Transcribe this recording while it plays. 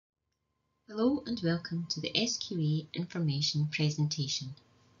Hello and welcome to the SQA information presentation.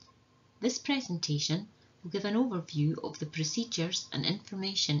 This presentation will give an overview of the procedures and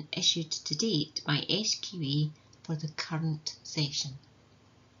information issued to date by SQA for the current session.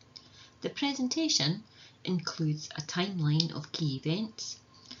 The presentation includes a timeline of key events,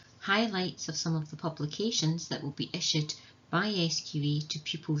 highlights of some of the publications that will be issued by SQA to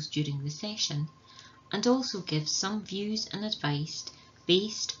pupils during the session, and also gives some views and advice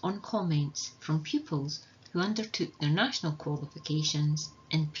based on comments from pupils who undertook their national qualifications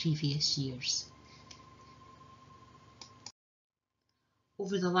in previous years.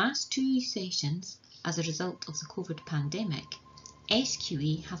 Over the last 2 sessions, as a result of the COVID pandemic,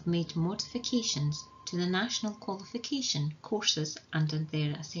 SQA have made modifications to the national qualification courses and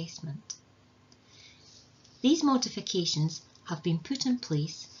their assessment. These modifications have been put in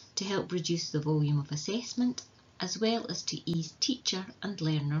place to help reduce the volume of assessment as well as to ease teacher and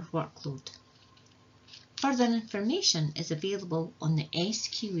learner workload. Further information is available on the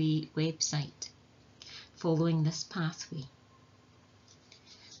SQA website following this pathway.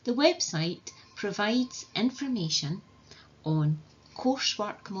 The website provides information on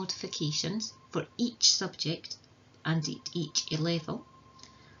coursework modifications for each subject and at each level,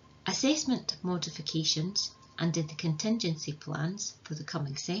 assessment modifications and the contingency plans for the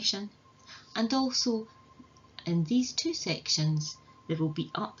coming session, and also in these 2 sections there will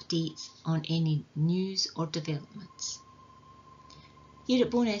be updates on any news or developments. Here at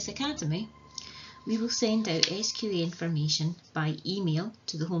Bowness Academy we will send out SQA information by email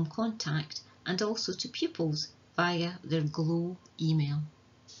to the home contact and also to pupils via their Glow email.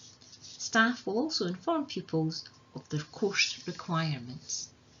 Staff will also inform pupils of their course requirements.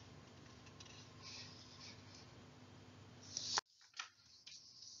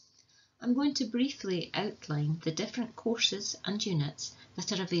 I'm going to briefly outline the different courses and units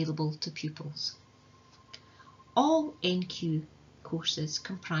that are available to pupils. All NQ courses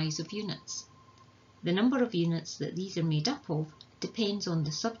comprise of units. The number of units that these are made up of depends on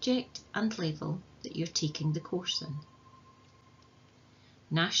the subject and level that you're taking the course in.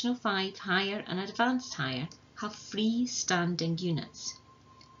 National 5 Higher and Advanced Higher have free-standing units.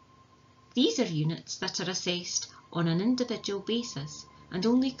 These are units that are assessed on an individual basis and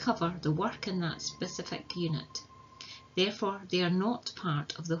only cover the work in that specific unit. Therefore, they are not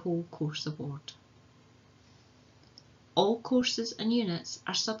part of the whole course award. All courses and units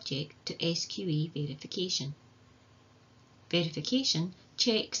are subject to SQA verification. Verification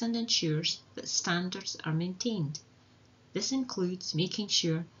checks and ensures that standards are maintained. This includes making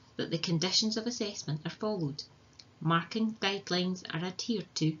sure that the conditions of assessment are followed, marking guidelines are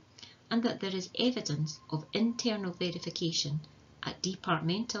adhered to, and that there is evidence of internal verification at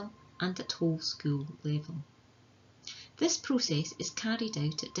departmental and at whole school level. This process is carried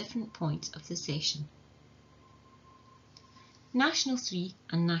out at different points of the session. National 3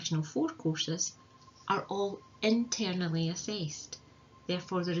 and National 4 courses are all internally assessed,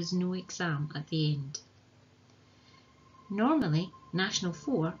 therefore there is no exam at the end. Normally, National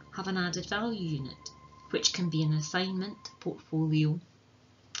 4 have an added value unit, which can be an assignment, portfolio,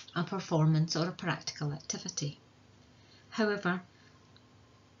 a performance or a practical activity. However,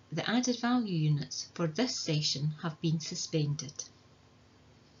 the added value units for this session have been suspended.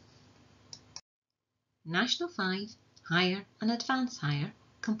 National 5, Higher and Advanced Higher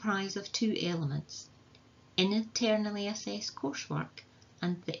comprise of 2 elements, internally assessed coursework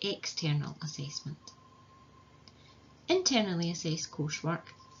and the external assessment. Internally assessed coursework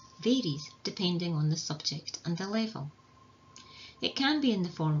varies depending on the subject and the level. It can be in the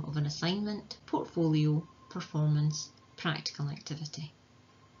form of an assignment, portfolio, performance, practical activity.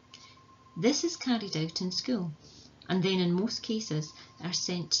 This is carried out in school and then in most cases are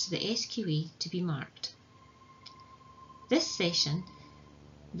sent to the SQA to be marked. This session,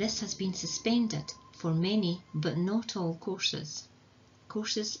 this has been suspended for many but not all courses.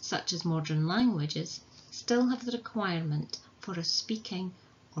 Courses such as modern languages still have the requirement for a speaking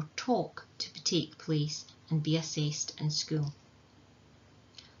or talk to take place and be assessed in school.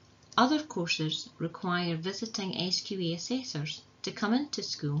 Other courses require visiting SQA assessors to come into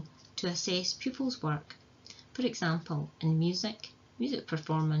school to assess pupils' work, for example in music, music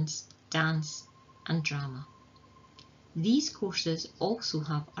performance, dance and drama. These courses also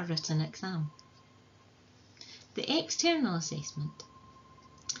have a written exam. The external assessment.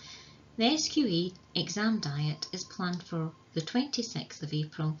 The SQA exam diet is planned for the 26th of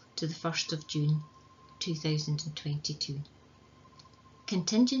April to the 1st of June 2022.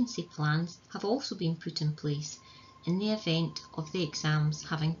 Contingency plans have also been put in place in the event of the exams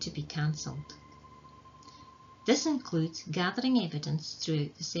having to be cancelled. This includes gathering evidence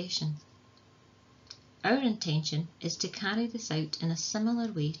throughout the session. Our intention is to carry this out in a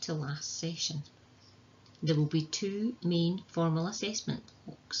similar way to last session. There will be two main formal assessment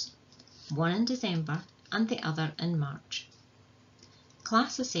blocks, one in December and the other in March.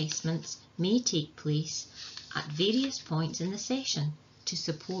 Class assessments may take place at various points in the session to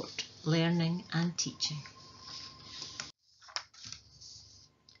support learning and teaching.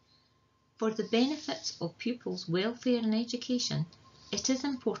 For the benefits of pupils' welfare and education, it is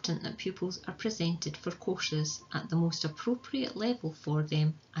important that pupils are presented for courses at the most appropriate level for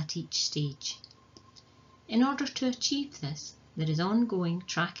them at each stage. In order to achieve this, there is ongoing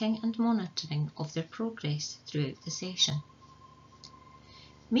tracking and monitoring of their progress throughout the session.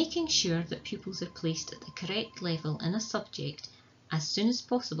 Making sure that pupils are placed at the correct level in a subject as soon as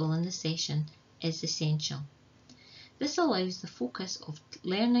possible in the session is essential. This allows the focus of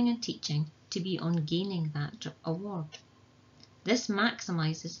learning and teaching to be on gaining that award. This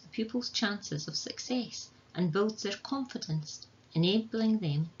maximises the pupils' chances of success and builds their confidence, enabling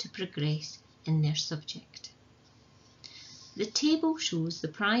them to progress in their subject. The table shows the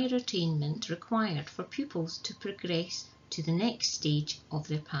prior attainment required for pupils to progress to the next stage of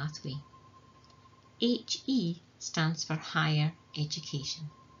their pathway. HE stands for Higher Education.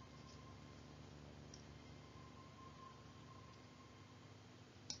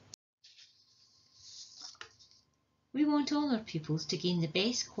 We want all our pupils to gain the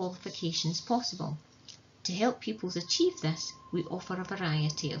best qualifications possible. To help pupils achieve this, we offer a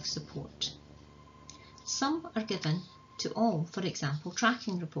variety of support. Some are given to all, for example,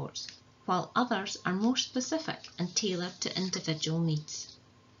 tracking reports, while others are more specific and tailored to individual needs.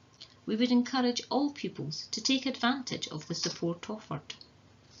 We would encourage all pupils to take advantage of the support offered.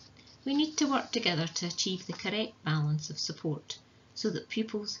 We need to work together to achieve the correct balance of support so that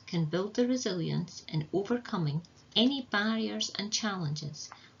pupils can build their resilience in overcoming any barriers and challenges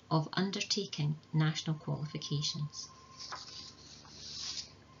of undertaking national qualifications.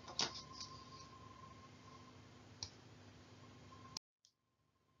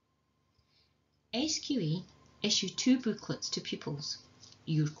 SQA issue two booklets to pupils.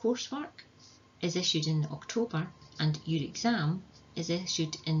 Your coursework is issued in October and your exam is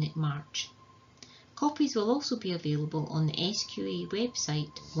issued in March. Copies will also be available on the SQA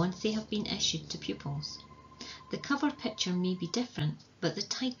website once they have been issued to pupils. The cover picture may be different, but the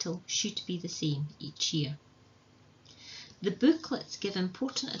title should be the same each year. The booklets give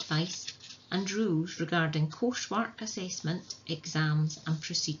important advice and rules regarding coursework assessment, exams and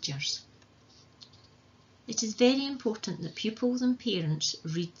procedures. It is very important that pupils and parents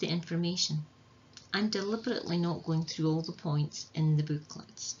read the information. I'm deliberately not going through all the points in the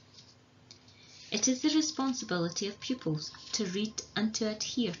booklets. It is the responsibility of pupils to read and to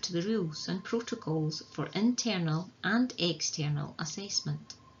adhere to the rules and protocols for internal and external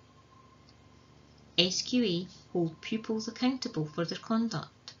assessment. SQA hold pupils accountable for their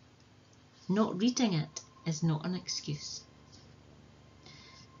conduct. Not reading it is not an excuse.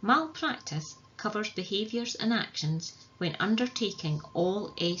 Malpractice covers behaviours and actions when undertaking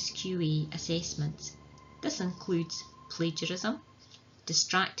all SQA assessments. This includes plagiarism,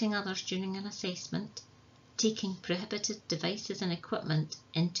 distracting others during an assessment, taking prohibited devices and equipment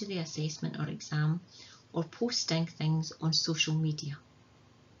into the assessment or exam, or posting things on social media.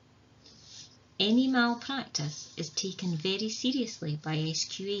 Any malpractice is taken very seriously by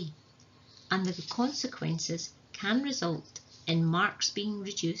SQA, and the consequences can result in marks being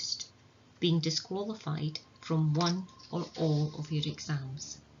reduced, being disqualified from one or all of your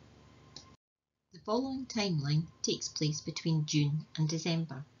exams. The following timeline takes place between June and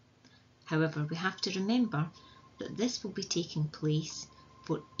December. However, we have to remember that this will be taking place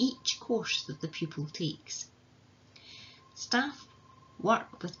for each course that the pupil takes. Staff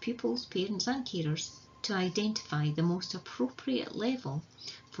work with pupils, parents and carers to identify the most appropriate level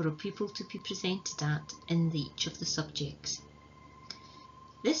for a pupil to be presented at in each of the subjects.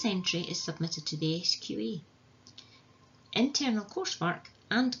 This entry is submitted to the SQA. Internal coursework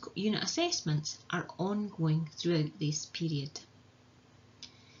and unit assessments are ongoing throughout this period.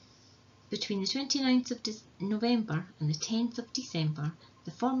 Between the 29th of November and the 10th of December,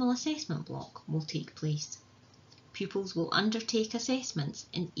 the formal assessment block will take place. Pupils will undertake assessments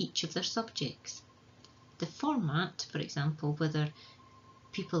in each of their subjects. The format, for example, whether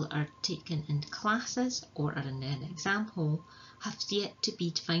people are taken in classes or are in an exam hall, have yet to be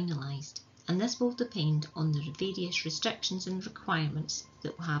finalised, and this will depend on the various restrictions and requirements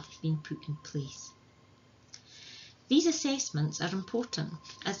that have been put in place. These assessments are important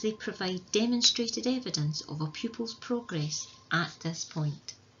as they provide demonstrated evidence of a pupil's progress at this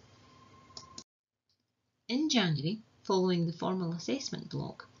point. In January, following the formal assessment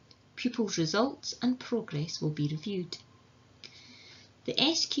block, Pupils' results and progress will be reviewed. The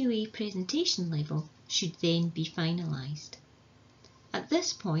SQA presentation level should then be finalised. At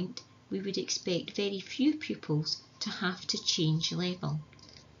this point, we would expect very few pupils to have to change level.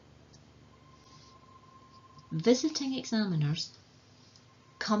 Visiting examiners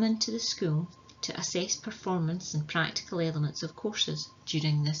come into the school to assess performance and practical elements of courses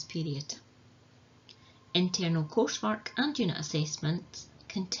during this period. Internal coursework and unit assessments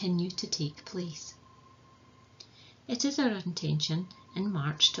continue to take place. It is our intention in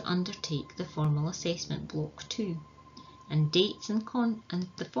March to undertake the formal assessment block 2, and dates and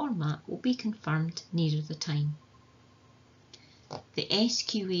the format will be confirmed nearer the time. The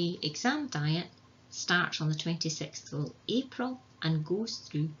SQA exam diet starts on the 26th of April and goes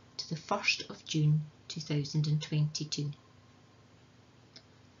through to the 1st of June 2022.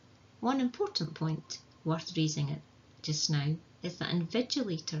 One important point worth raising it just now is that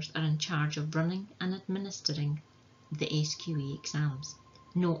invigilators are in charge of running and administering the SQA exams,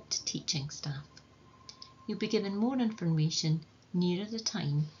 not teaching staff. You'll be given more information nearer the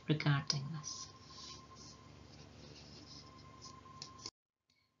time regarding this.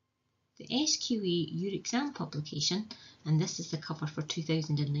 The SQA Your Exam publication, and this is the cover for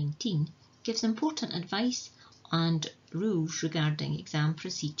 2019, gives important advice and rules regarding exam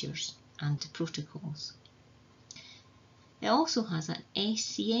procedures and protocols. It also has an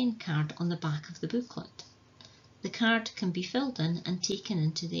SCN card on the back of the booklet. The card can be filled in and taken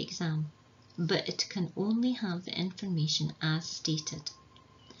into the exam, but it can only have the information as stated.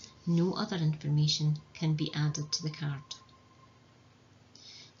 No other information can be added to the card.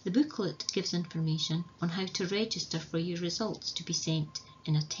 The booklet gives information on how to register for your results to be sent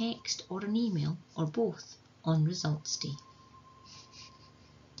in a text or an email or both on results day.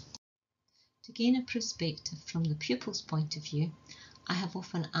 To gain a perspective from the pupil's point of view, I have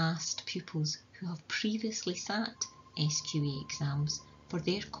often asked pupils who have previously sat SQA exams for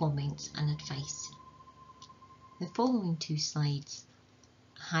their comments and advice. The following two slides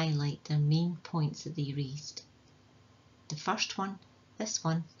highlight the main points that they raised. The first one, this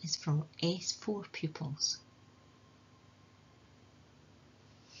one, is from S4 pupils.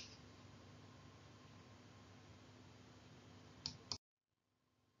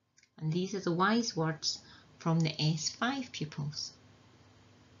 And these are the wise words from the S5 pupils.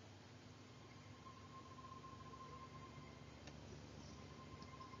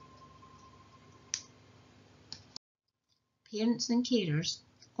 Parents and carers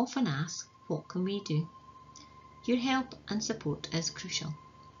often ask, what can we do? Your help and support is crucial.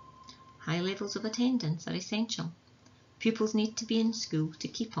 High levels of attendance are essential. Pupils need to be in school to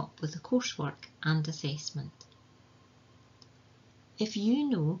keep up with the coursework and assessment. If you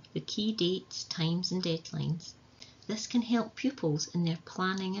know the key dates, times and deadlines, this can help pupils in their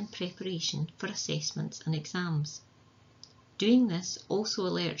planning and preparation for assessments and exams. Doing this also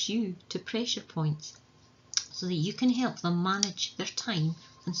alerts you to pressure points so that you can help them manage their time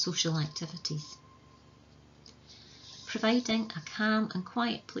and social activities. Providing a calm and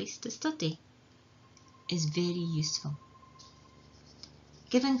quiet place to study is very useful.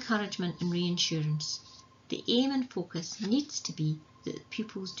 Give encouragement and reassurance. The aim and focus needs to be that the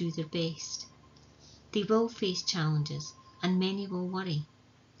pupils do their best. They will face challenges and many will worry.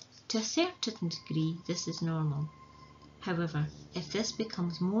 To a certain degree, this is normal. However, if this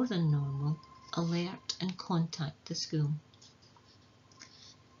becomes more than normal, alert and contact the school.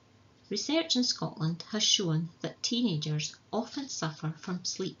 Research in Scotland has shown that teenagers often suffer from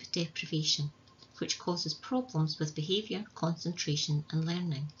sleep deprivation, which causes problems with behaviour, concentration and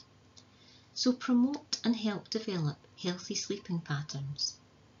learning. So promote and help develop healthy sleeping patterns.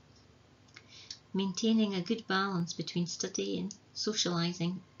 Maintaining a good balance between studying,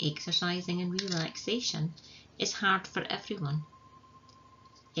 socialising, exercising and relaxation is hard for everyone.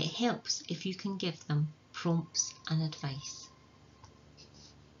 It helps if you can give them prompts and advice.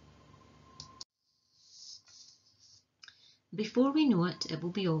 Before we know it, it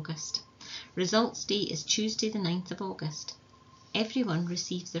will be August. Results day is Tuesday the 9th of August. Everyone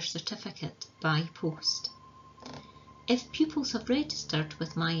receives their certificate by post. If pupils have registered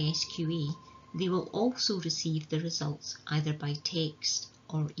with My SQA, they will also receive the results either by text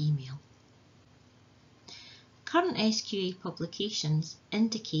or email. Current SQA publications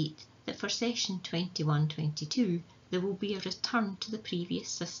indicate that for session 21-22 there will be a return to the previous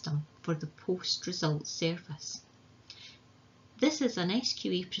system for the post-results service. This is an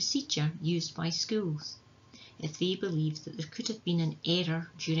SQA procedure used by schools if they believe that there could have been an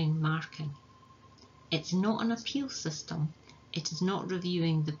error during marking. It's not an appeal system. It is not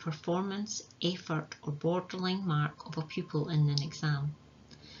reviewing the performance, effort or borderline mark of a pupil in an exam.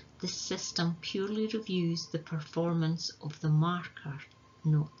 The system purely reviews the performance of the marker,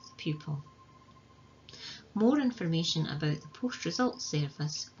 not the pupil. More information about the post-result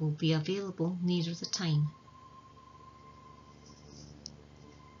service will be available nearer the time.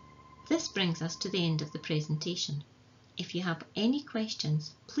 This brings us to the end of the presentation. If you have any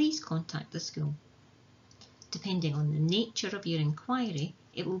questions, please contact the school. Depending on the nature of your inquiry,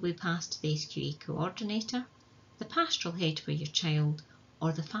 it will be passed to the SQA coordinator, the pastoral head for your child,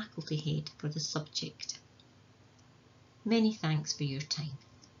 or the faculty head for the subject. Many thanks for your time.